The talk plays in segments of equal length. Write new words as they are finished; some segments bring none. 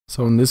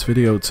So in this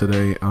video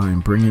today I'm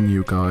bringing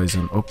you guys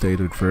an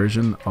updated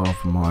version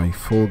of my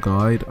full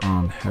guide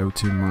on how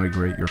to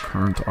migrate your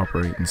current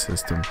operating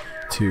system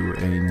to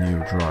a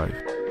new drive.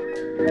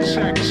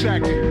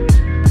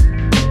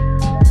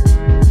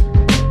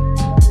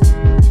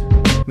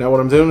 Now what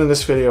I'm doing in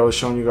this video is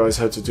showing you guys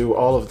how to do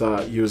all of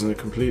that using a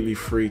completely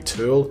free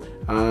tool,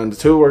 and the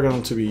tool we're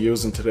going to be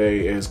using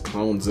today is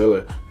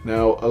CLONEZILLA.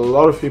 Now a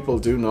lot of people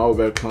do know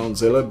about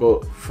CLONEZILLA,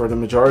 but for the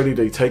majority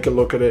they take a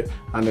look at it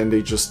and then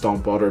they just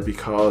don't bother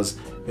because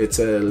it's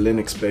a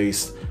Linux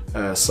based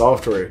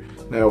software.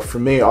 Now for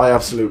me, I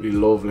absolutely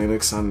love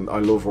Linux and I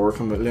love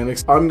working with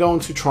Linux. I'm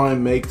going to try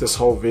and make this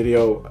whole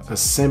video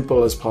as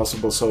simple as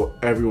possible so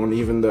everyone,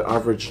 even the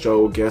average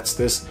Joe, gets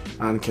this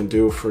and can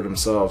do it for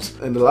themselves.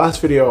 In the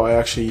last video I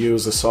actually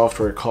used a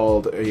software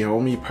called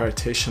Aomi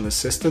Partition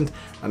Assistant,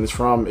 and it's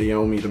from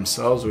Aomi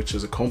themselves, which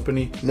is a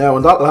company. Now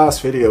in that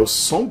last video,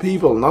 some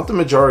people, not the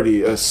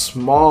majority, a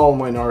small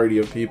minority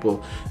of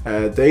people,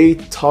 they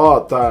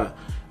thought that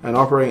an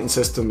operating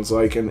system is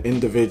like an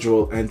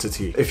individual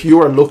entity. If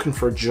you are looking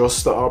for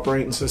just the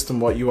operating system,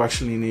 what you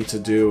actually need to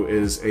do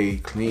is a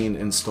clean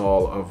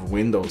install of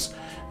Windows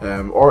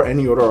or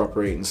any other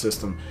operating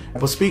system.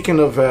 But speaking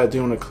of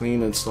doing a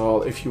clean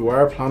install, if you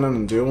are planning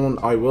on doing one,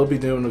 I will be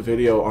doing a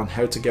video on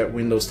how to get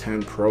Windows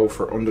 10 Pro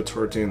for under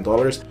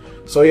 $13.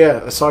 So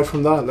yeah, aside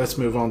from that, let's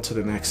move on to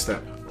the next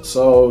step.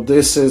 So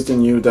this is the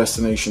new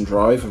destination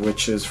drive,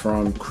 which is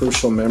from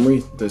Crucial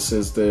Memory. This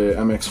is the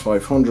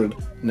MX500.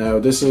 Now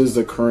this is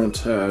the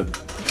current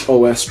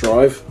OS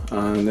drive,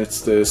 and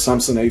it's the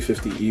Samsung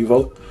A50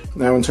 Evo.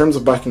 Now in terms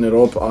of backing it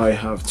up, I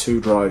have two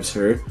drives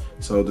here.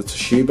 So the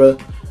Toshiba,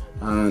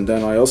 and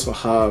then I also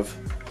have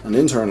an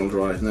internal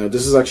drive. Now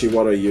this is actually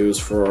what I use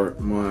for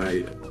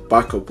my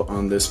backup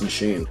on this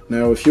machine.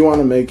 Now if you want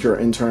to make your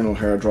internal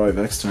hard drive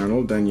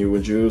external, then you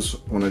would use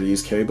one of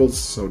these cables.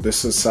 So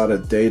this is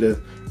SATA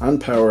data and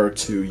power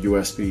to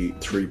USB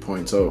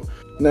 3.0.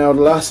 Now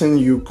the last thing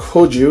you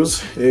could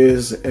use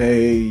is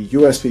a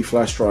USB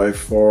flash drive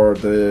for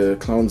the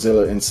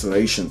CLONEZILLA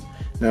installation.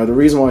 Now the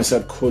reason why I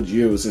said could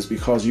use is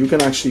because you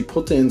can actually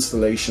put the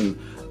installation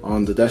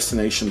on the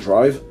destination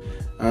drive,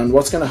 and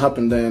what's going to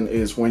happen then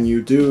is when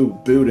you do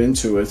boot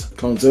into it,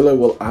 CLONEZILLA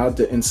will add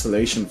the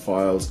installation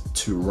files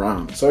to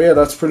RAM. So yeah,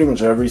 that's pretty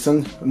much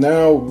everything.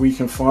 Now we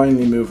can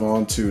finally move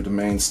on to the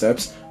main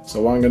steps.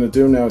 So what I'm going to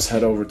do now is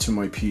head over to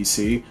my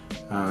PC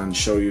and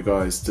show you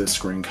guys this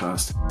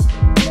screencast.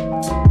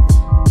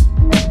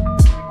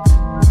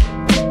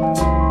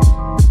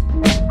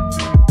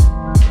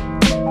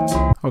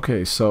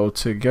 Okay, so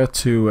to get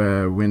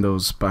to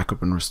Windows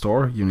Backup and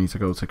Restore, you need to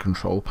go to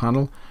Control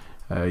Panel.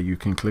 You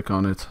can click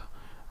on it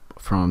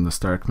from the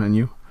Start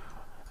menu,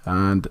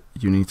 and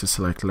you need to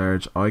select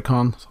Large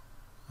Icon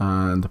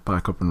and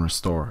Backup and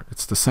Restore.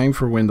 It's the same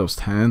for Windows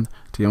 10.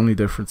 The only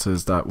difference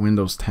is that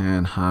Windows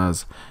 10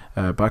 has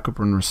Backup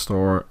and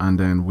Restore and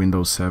then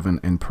Windows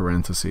 7 in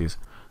parentheses.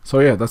 So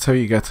yeah, that's how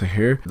you get to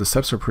here. The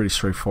steps are pretty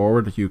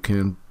straightforward. You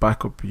can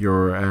back up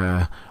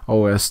your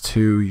OS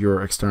to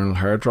your external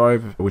hard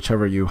drive,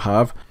 whichever you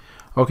have.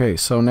 Okay,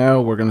 so now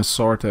we're going to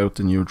sort out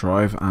the new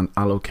drive and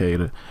allocate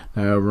it.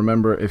 Now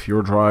remember, if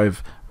your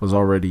drive was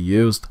already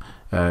used,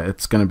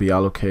 it's going to be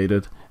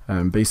allocated.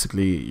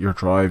 Basically your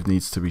drive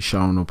needs to be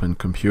shown up in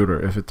computer.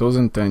 If it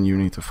doesn't, then you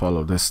need to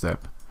follow this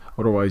step.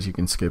 Otherwise you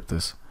can skip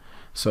this.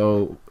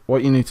 So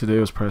what you need to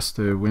do is press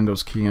the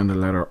Windows key and the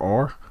letter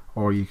R,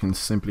 or you can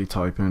simply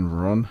type in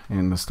run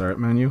in the Start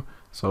menu.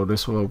 So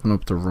this will open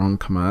up the run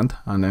command,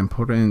 and then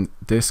put in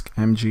disk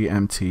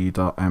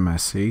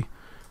mgmt.msc.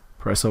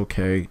 Press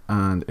OK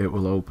and it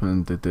will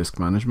open the disk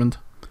management.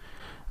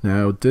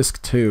 Now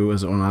disk 2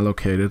 is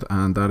unallocated,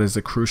 and that is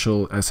a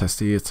Crucial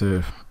SSD. It's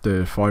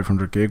the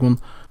 500 gig one.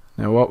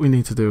 Now what we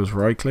need to do is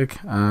right click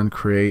and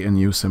create a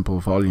new simple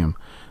volume.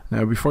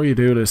 Now before you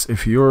do this,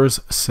 if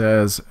yours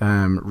says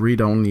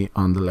read only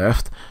on the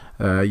left,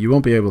 you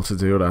won't be able to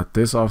do that.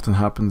 This often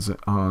happens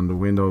on the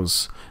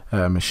Windows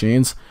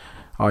machines.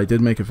 I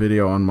did make a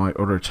video on my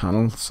other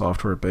channel,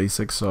 Software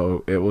Basics,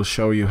 so it will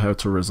show you how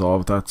to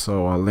resolve that.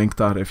 So I'll link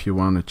that if you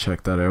want to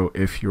check that out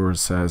if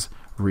yours says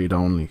read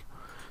only.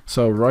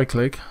 So right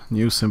click,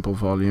 new simple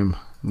volume,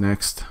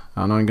 next,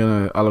 and I'm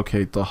going to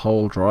allocate the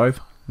whole drive,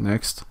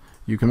 next.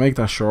 You can make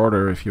that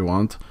shorter if you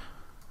want,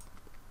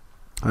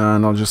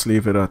 and I'll just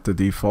leave it at the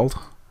default.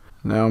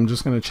 Now I'm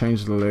just going to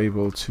change the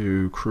label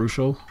to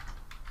Crucial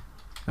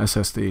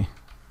SSD,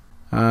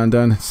 and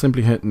then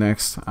simply hit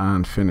next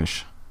and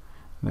finish.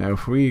 Now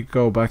if we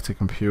go back to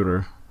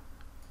computer,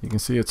 you can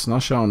see it's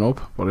not showing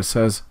up, but it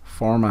says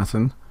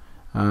formatting,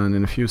 and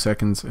in a few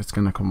seconds it's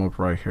going to come up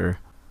right here.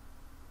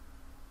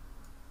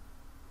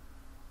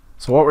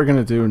 So what we're going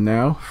to do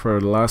now for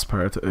the last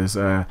part is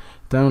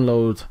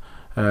download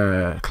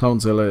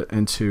CLONEZILLA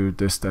into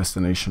this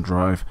destination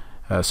drive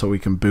so we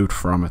can boot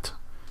from it.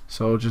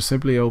 So just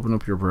simply open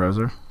up your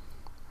browser,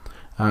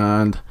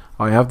 and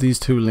I have these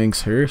two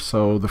links here.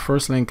 So the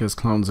first link is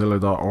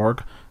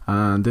clonezilla.org,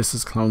 and this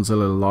is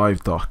CLONEZILLA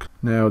Live Dock.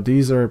 Now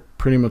these are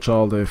pretty much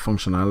all the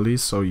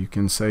functionalities, so you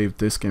can save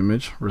disk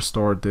image,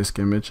 restore disk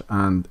image,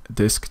 and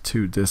disk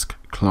to disk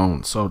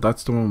clone. So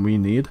that's the one we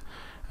need.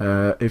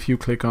 If you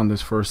click on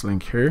this first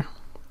link here,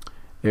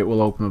 it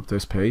will open up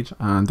this page,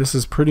 and this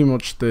is pretty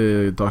much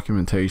the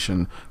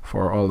documentation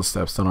for all the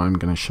steps that I'm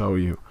going to show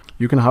you.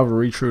 You can have a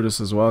read through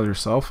this as well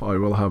yourself. I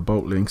will have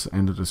both links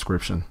in the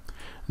description.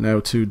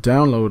 Now to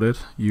download it,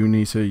 you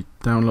need to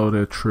download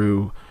it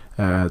through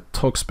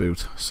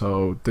TuxBoot.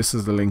 So this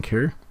is the link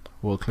here.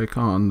 We'll click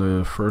on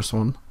the first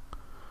one,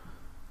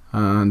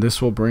 and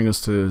this will bring us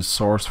to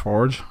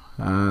SourceForge,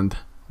 and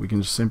we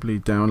can just simply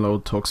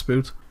download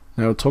TuxBoot.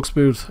 Now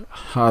TuxBoot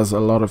has a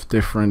lot of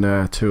different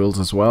tools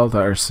as well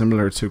that are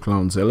similar to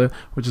CLONEZILLA,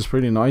 which is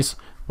pretty nice,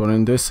 but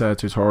in this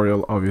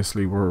tutorial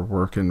obviously we're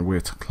working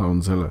with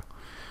CLONEZILLA.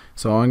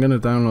 So I'm going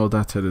to download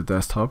that to the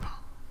desktop.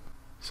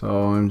 So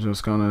I'm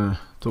just going to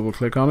double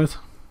click on it,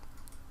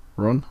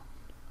 run,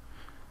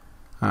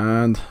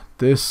 and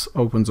this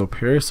opens up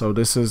here. So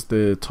this is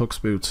the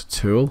TuxBoot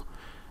tool.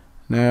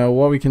 Now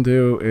what we can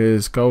do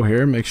is go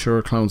here, make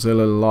sure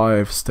CLONEZILLA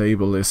Live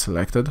Stable is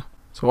selected.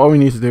 So what we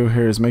need to do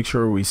here is make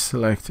sure we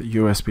select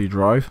USB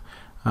drive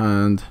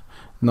and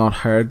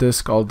not hard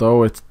disk,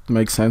 although it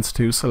makes sense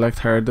to select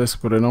hard disk,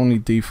 but it only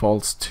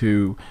defaults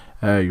to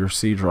your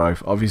C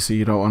drive. Obviously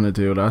you don't want to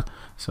do that,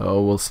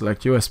 so we'll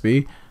select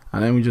USB,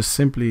 and then we just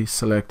simply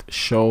select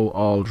show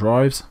all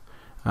drives,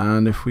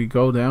 and if we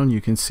go down you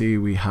can see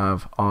we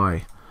have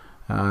I,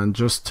 and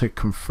just to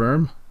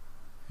confirm,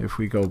 if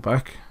we go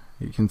back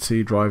you can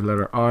see drive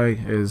letter I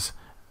is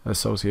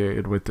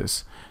associated with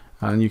this,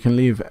 and you can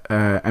leave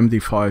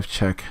MD5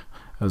 check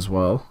as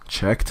well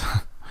checked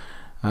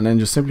and then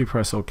just simply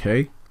press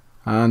OK,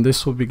 and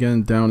this will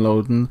begin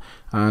downloading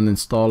and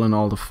installing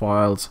all the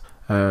files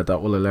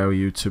that will allow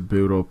you to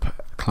boot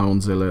up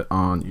CLONEZILLA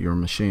on your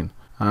machine.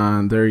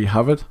 And there you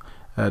have it.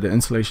 The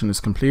installation is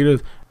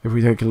completed. If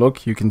we take a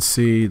look, you can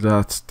see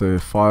that the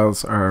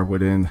files are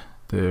within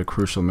the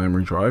crucial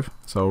memory drive,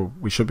 so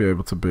we should be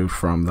able to boot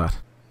from that.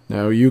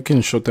 Now you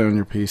can shut down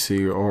your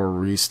PC or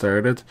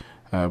restart it,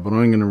 but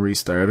I'm going to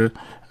restart it,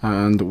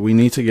 and we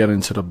need to get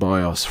into the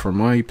BIOS. For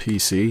my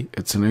PC,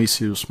 it's an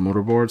ASUS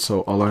motherboard,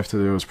 so all I have to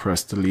do is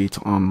press delete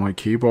on my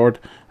keyboard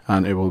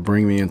and it will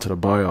bring me into the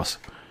BIOS.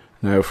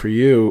 Now for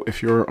you,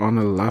 if you're on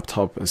a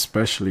laptop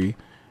especially,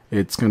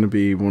 it's going to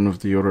be one of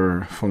the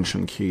other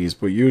function keys,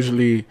 but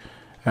usually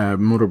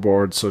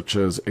motherboards such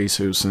as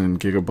ASUS and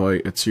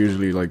Gigabyte, it's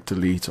usually like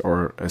delete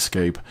or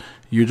escape.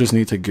 You just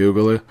need to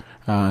Google it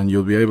and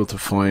you'll be able to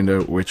find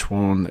out which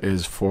one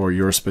is for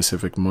your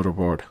specific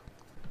motherboard.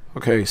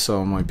 Okay,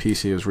 so my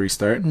PC is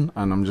restarting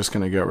and I'm just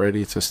going to get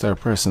ready to start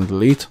pressing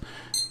delete.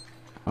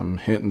 I'm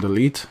hitting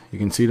delete. You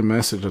can see the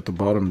message at the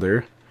bottom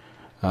there.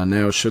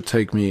 Now it should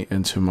take me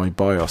into my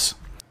BIOS.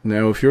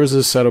 Now if yours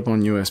is set up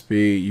on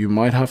USB, you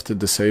might have to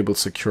disable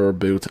secure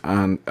boot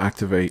and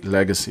activate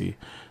legacy.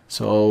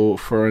 So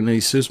for an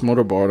ASUS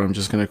motherboard, I'm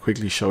just going to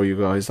quickly show you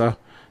guys that.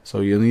 So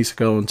you'll need to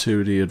go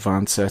into the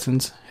advanced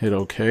settings, hit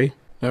OK.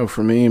 Now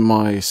for me,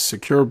 my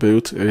secure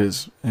boot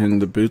is in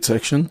the boot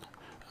section,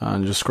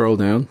 and just scroll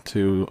down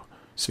to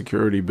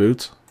security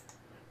boot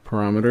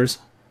parameters,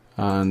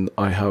 and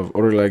I have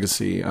other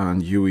legacy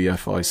and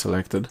UEFI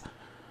selected.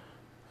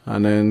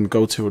 And then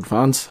go to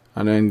advanced,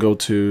 and then go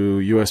to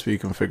USB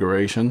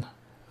configuration,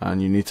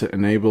 and you need to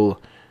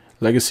enable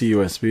legacy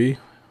USB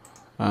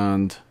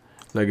and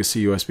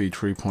legacy USB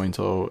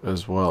 3.0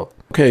 as well.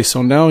 Okay,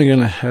 so now I'm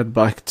gonna head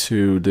back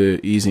to the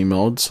easy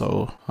mode,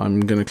 so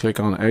I'm gonna click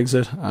on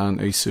exit and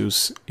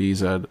ASUS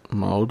EZ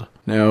mode.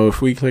 Now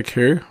if we click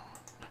here,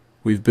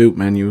 we've boot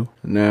menu.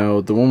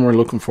 Now the one we're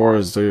looking for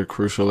is the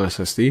crucial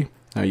SSD.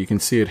 Now you can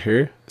see it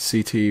here,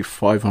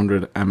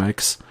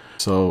 CT500MX,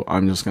 so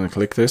I'm just gonna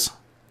click this.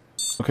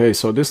 Okay,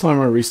 so this time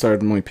I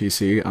restarted my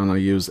PC and I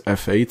used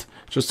F8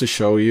 just to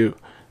show you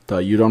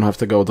that you don't have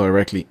to go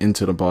directly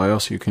into the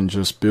BIOS. You can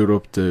just boot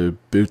up the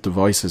boot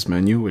devices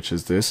menu, which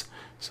is this.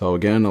 So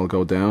again, I'll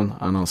go down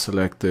and I'll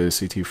select the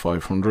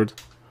CT500,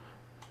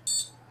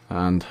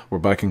 and we're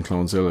back in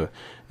CLONEZILLA.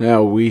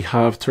 Now we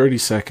have 30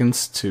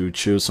 seconds to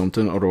choose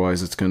something,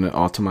 otherwise it's going to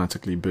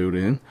automatically boot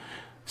in.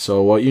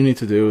 So what you need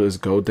to do is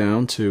go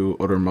down to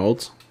other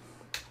modes.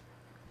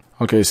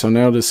 Okay, so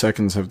now the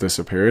seconds have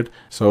disappeared.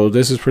 So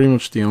this is pretty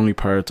much the only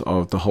part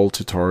of the whole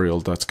tutorial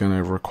that's going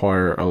to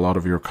require a lot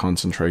of your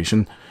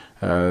concentration.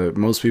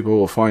 Most people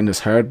will find this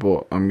hard,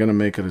 but I'm going to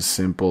make it as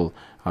simple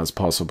as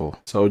possible.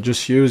 So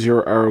just use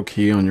your arrow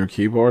key on your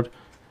keyboard,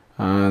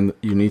 and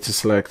you need to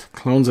select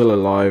CLONEZILLA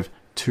Live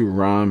to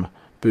RAM.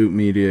 Boot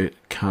media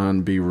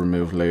can be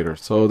removed later.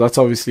 So that's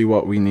obviously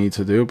what we need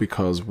to do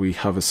because we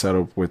have a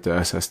setup with the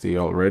SSD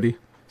already.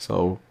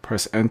 So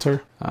press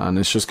enter and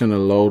it's just going to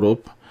load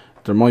up.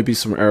 There might be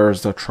some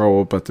errors that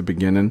throw up at the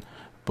beginning,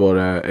 but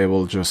it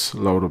will just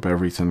load up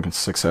everything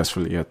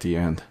successfully at the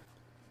end.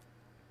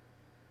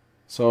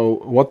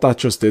 So what that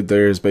just did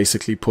there is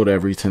basically put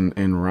everything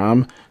in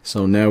RAM.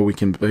 So now we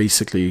can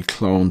basically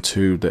clone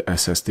to the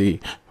SSD.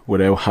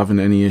 without having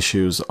any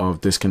issues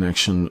of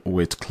disconnection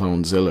with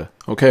CLONEZILLA.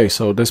 Okay,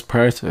 so this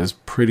part is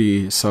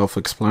pretty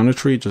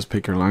self-explanatory. Just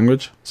pick your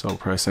language. So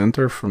press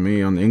enter for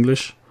me on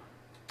English.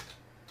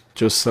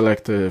 Just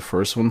select the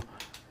first one.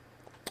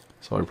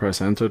 So I press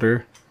enter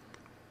there.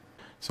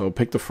 So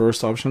pick the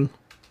first option.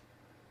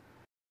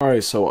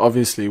 Alright, so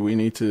obviously we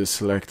need to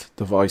select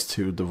device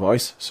to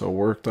device. So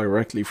work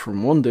directly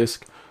from one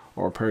disk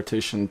or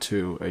partition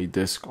to a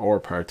disk or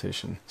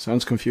partition.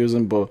 Sounds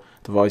confusing, but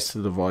device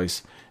to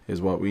device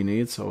is what we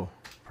need. So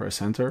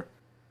press enter.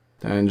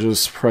 Then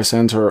just press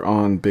enter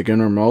on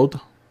beginner mode.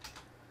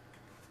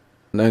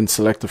 And then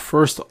select the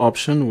first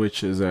option,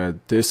 which is a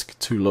disk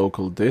to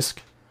local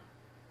disk.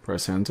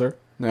 Press enter.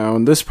 Now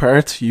in this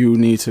part you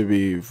need to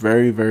be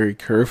very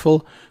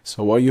careful.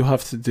 So what you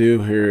have to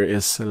do here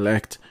is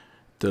select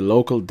the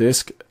local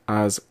disk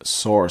as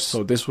source.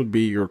 So this would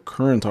be your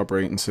current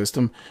operating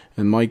system.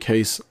 In my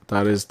case,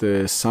 that is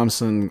the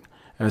Samsung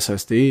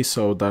SSD.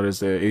 So that is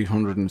the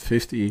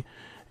 850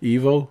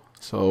 Evo.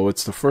 So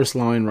it's the first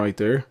line right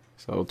there.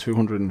 So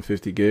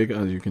 250 gig,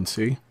 as you can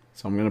see.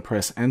 So I'm going to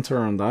press enter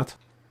on that.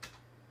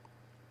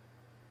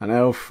 And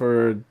now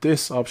for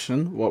this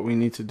option, what we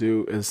need to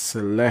do is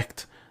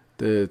select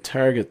the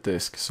target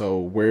disk. So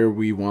where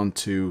we want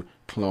to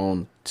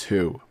clone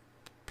to.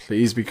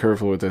 Please be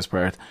careful with this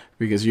part,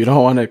 because you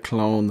don't want to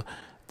clone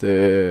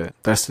the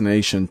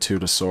destination to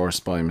the source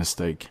by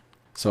mistake.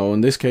 So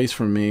in this case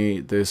for me,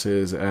 this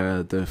is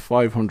the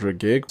 500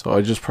 gig. So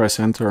I just press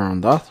enter on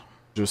that.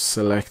 Just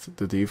select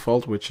the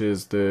default, which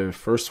is the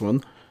first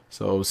one.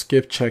 So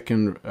skip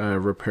checking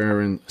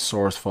repairing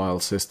source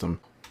file system.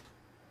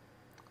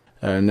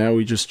 Now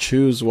we just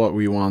choose what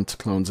we want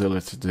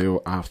CLONEZILLA to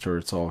do after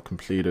it's all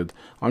completed.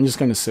 I'm just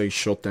going to say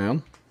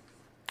shutdown.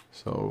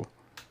 So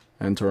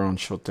enter on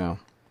shutdown.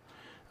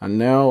 And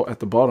now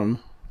at the bottom,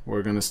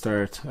 we're going to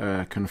start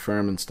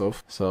confirming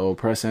stuff. So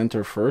press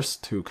enter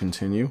first to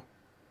continue.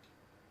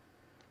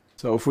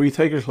 So if we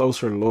take a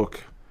closer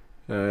look,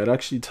 it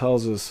actually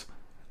tells us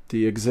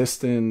the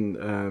existing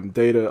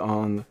data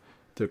on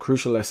the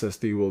crucial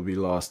SSD will be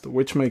lost,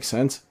 which makes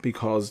sense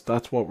because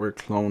that's what we're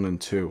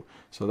cloning to.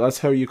 So that's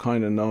how you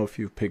kind of know if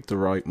you've picked the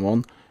right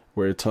one,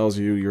 where it tells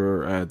you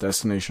your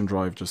destination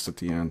drive just at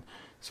the end.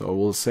 So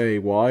we'll say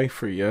Y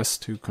for yes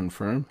to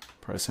confirm.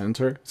 Press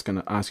enter. It's going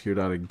to ask you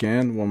that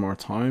again one more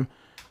time.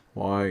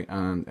 Y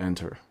and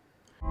enter.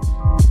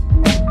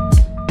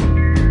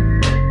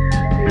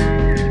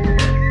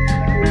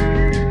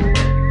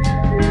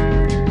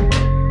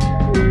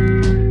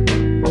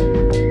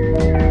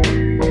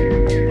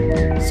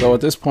 So at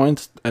this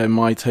point, it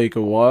might take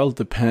a while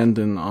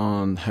depending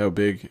on how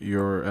big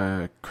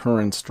your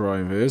current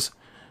drive is.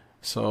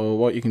 So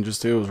what you can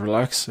just do is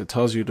relax. It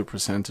tells you the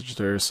percentage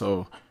there,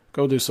 so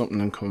go do something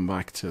and come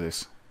back to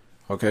this.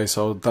 Okay,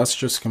 so that's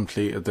just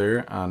completed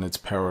there and it's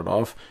powered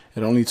off.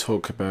 It only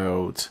took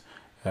about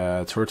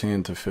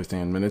 13 to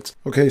 15 minutes.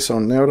 Okay, so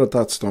now that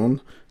that's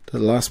done, the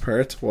last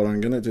part, what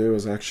I'm going to do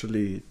is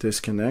actually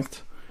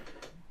disconnect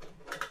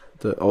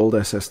the old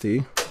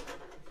SSD.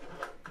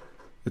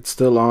 It's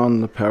still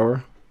on the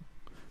power,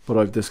 but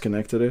I've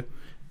disconnected it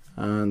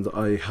and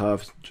I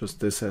have just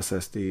this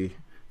SSD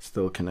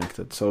still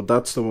connected. So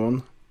that's the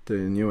one, the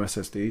new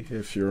SSD,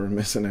 if you're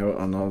missing out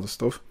on all the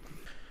stuff.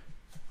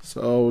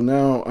 So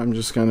now I'm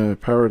just going to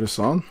power this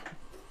on.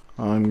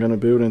 I'm going to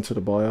boot into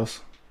the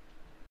BIOS.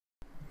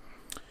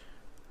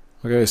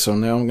 Okay, so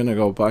now I'm going to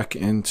go back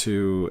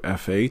into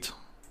F8.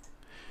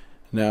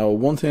 Now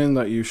one thing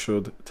that you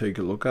should take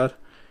a look at,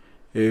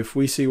 if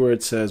we see where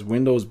it says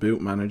Windows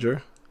Boot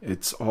Manager,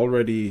 it's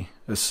already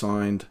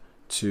assigned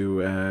to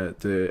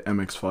the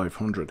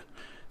MX500.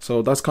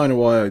 So that's kind of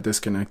why I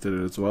disconnected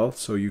it as well.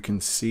 So you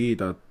can see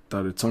that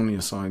it's only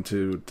assigned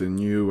to the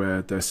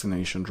new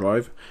destination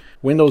drive.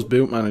 Windows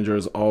Boot Manager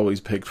is always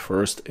picked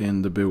first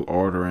in the boot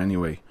order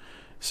anyway.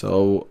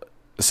 So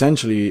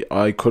essentially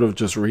I could have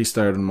just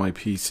restarted my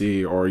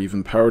PC or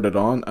even powered it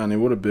on and it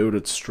would have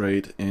booted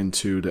straight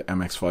into the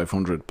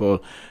MX500.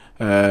 But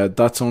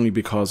that's only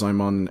because I'm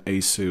on an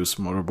Asus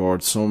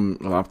motherboard. Some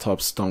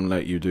laptops don't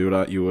let you do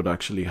that. You would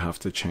actually have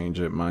to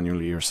change it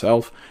manually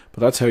yourself.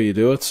 But that's how you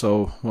do it.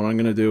 So what I'm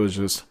going to do is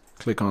just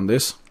click on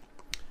this.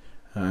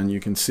 And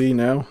you can see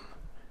now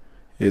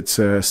it's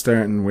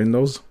starting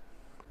Windows.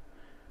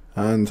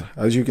 And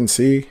as you can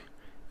see,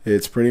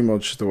 it's pretty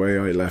much the way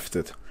I left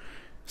it.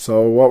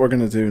 So what we're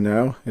going to do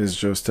now is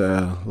just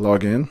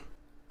log in.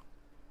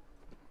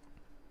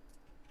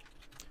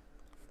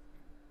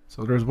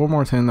 So there's one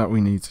more thing that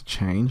we need to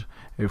change.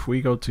 If we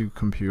go to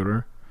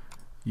computer,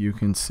 you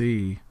can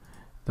see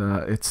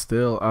that it's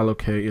still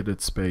allocated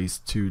its space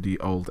to the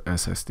old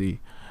SSD.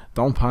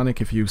 Don't panic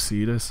if you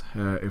see this.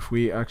 If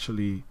we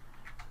actually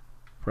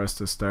press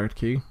the start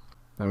key,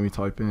 then we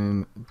type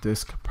in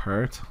disk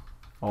part,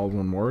 all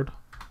one word,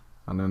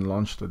 and then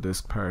launch the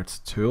disk parts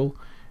tool.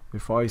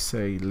 If I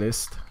say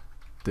list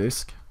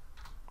disk,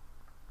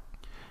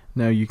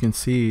 now you can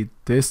see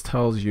this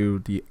tells you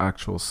the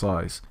actual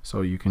size.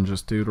 So you can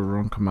just do the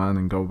run command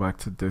and go back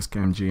to disk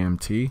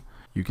mgmt.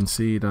 You can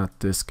see that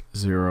disk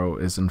 0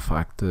 is in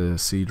fact the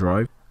C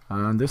drive,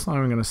 and this time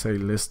I'm going to say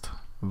list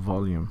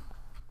volume.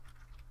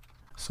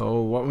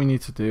 So what we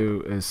need to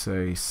do is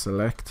say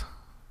select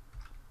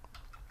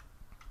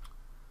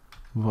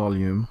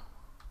volume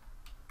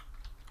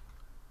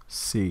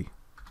C,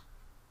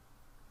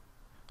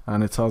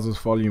 and it tells us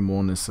volume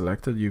 1 is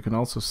selected. You can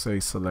also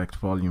say select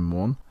volume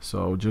 1,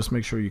 so just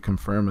make sure you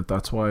confirm it.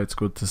 That's why it's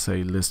good to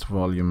say list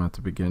volume at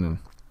the beginning.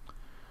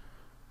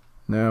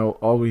 Now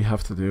all we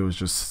have to do is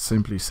just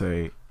simply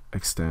say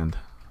extend.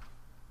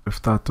 If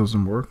that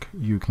doesn't work,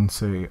 you can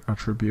say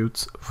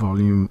attributes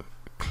volume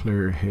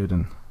clear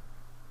hidden.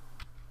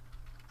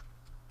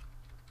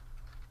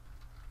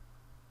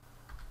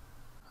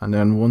 And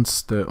then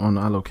once the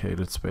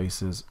unallocated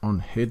space is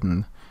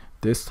unhidden,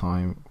 this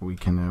time we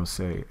can now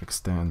say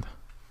extend.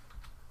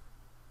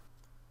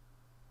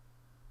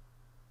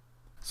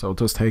 So it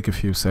does take a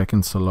few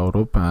seconds to load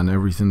up, and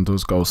everything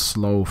does go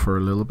slow for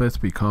a little bit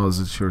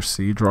because it's your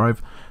C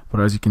drive, but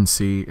as you can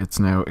see, it's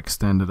now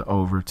extended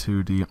over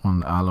to the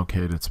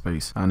unallocated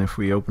space. And if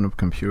we open up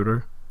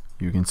computer,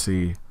 you can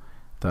see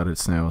that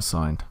it's now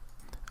assigned.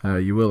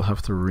 You will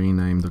have to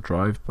rename the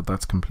drive, but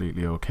that's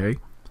completely okay.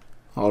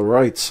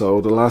 Alright, so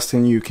the last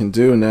thing you can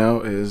do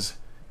now is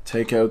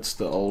take out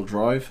the old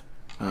drive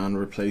and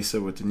replace it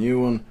with the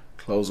new one,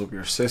 close up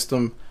your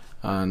system,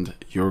 and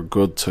you're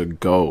good to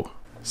go.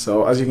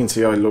 So as you can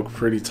see, I look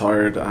pretty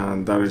tired,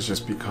 and that is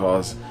just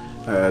because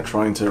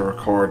trying to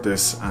record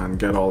this and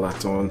get all that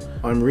done.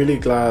 I'm really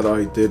glad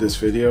I did this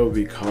video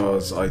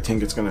because I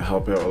think it's going to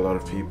help out a lot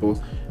of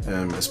people,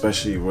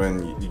 especially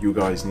when you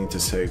guys need to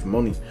save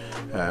money.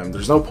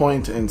 There's no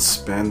point in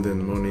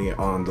spending money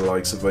on the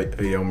likes of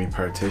Aomi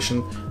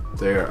Partition.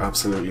 They're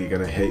absolutely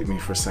going to hate me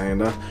for saying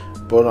that,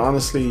 but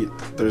honestly,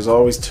 there's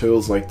always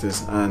tools like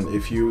this, and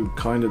if you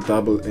kind of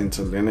dabble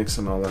into Linux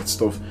and all that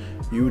stuff,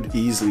 you'd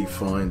easily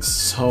find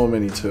so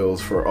many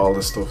tools for all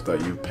the stuff that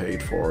you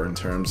paid for in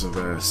terms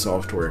of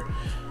software.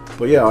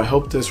 But yeah, I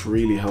hope this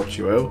really helped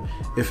you out.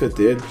 If it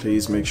did,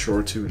 please make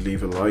sure to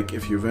leave a like.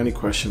 If you have any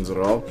questions at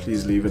all,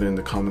 please leave it in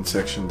the comment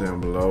section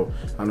down below.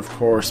 And of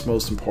course,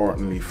 most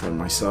importantly for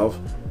myself,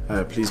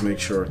 please make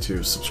sure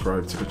to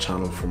subscribe to the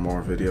channel for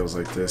more videos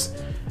like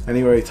this.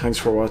 Anyway, thanks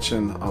for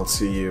watching. I'll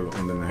see you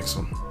in the next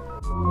one.